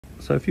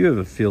So if you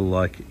ever feel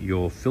like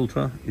your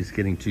filter is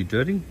getting too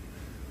dirty,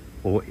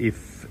 or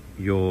if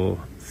your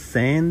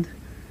sand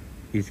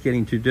is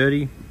getting too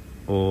dirty,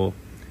 or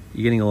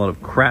you're getting a lot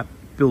of crap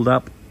build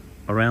up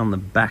around the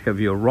back of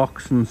your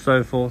rocks and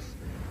so forth,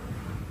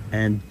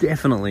 and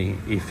definitely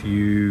if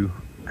you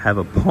have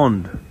a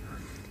pond,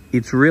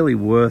 it's really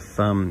worth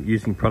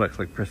using products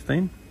like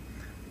Pristine.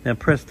 Now,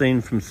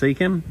 Pristine from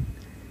Seachem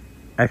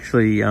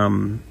actually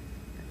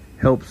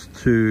helps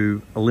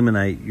to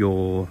eliminate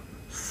your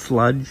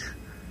sludge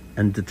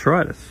and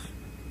detritus.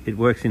 It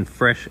works in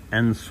fresh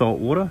and salt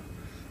water.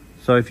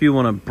 So if you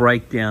want to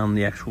break down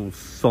the actual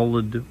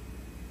solid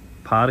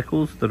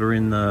particles that are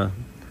in the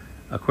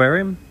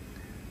aquarium,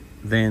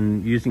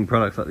 then using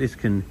products like this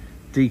can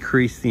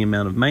decrease the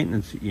amount of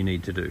maintenance that you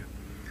need to do.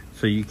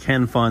 So you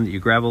can find that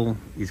your gravel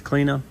is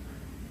cleaner,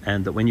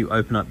 and that when you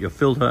open up your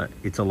filter,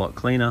 it's a lot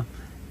cleaner,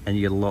 and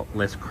you get a lot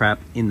less crap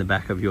in the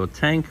back of your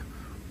tank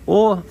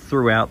or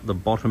throughout the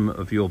bottom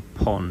of your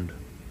pond.